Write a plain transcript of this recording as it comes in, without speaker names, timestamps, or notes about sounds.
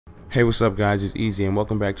Hey, what's up guys, it's Easy and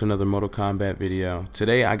welcome back to another Mortal Kombat video.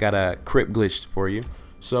 Today I got a Krypt glitch for you.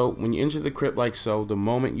 So when you enter the Krypt like so, the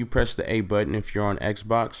moment you press the A button if you're on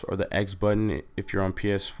Xbox or the X button if you're on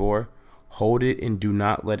PS4, hold it and do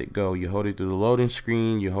not let it go. You hold it through the loading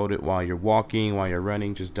screen, you hold it while you're walking, while you're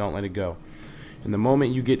running, just don't let it go. And the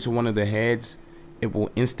moment you get to one of the heads, it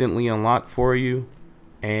will instantly unlock for you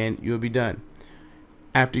and you'll be done.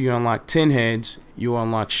 After you unlock 10 heads, you'll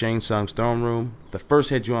unlock Shang's throne room. The first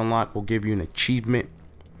head you unlock will give you an achievement.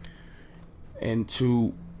 And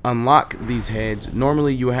to unlock these heads,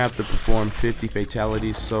 normally you have to perform 50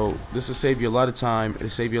 fatalities. So this will save you a lot of time. It'll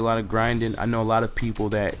save you a lot of grinding. I know a lot of people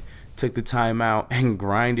that took the time out and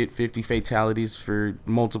grinded 50 fatalities for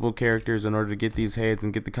multiple characters in order to get these heads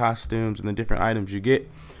and get the costumes and the different items you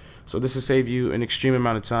get. So this will save you an extreme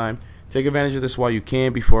amount of time. Take advantage of this while you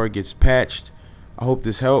can before it gets patched. I hope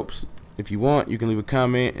this helps. If you want, you can leave a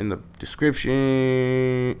comment in the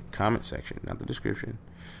comment section, not the description.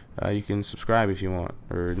 You can subscribe if you want,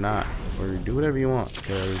 or not, or do whatever you want,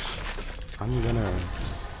 because I'm gonna,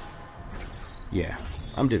 yeah,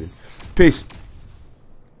 I'm dipping. Peace.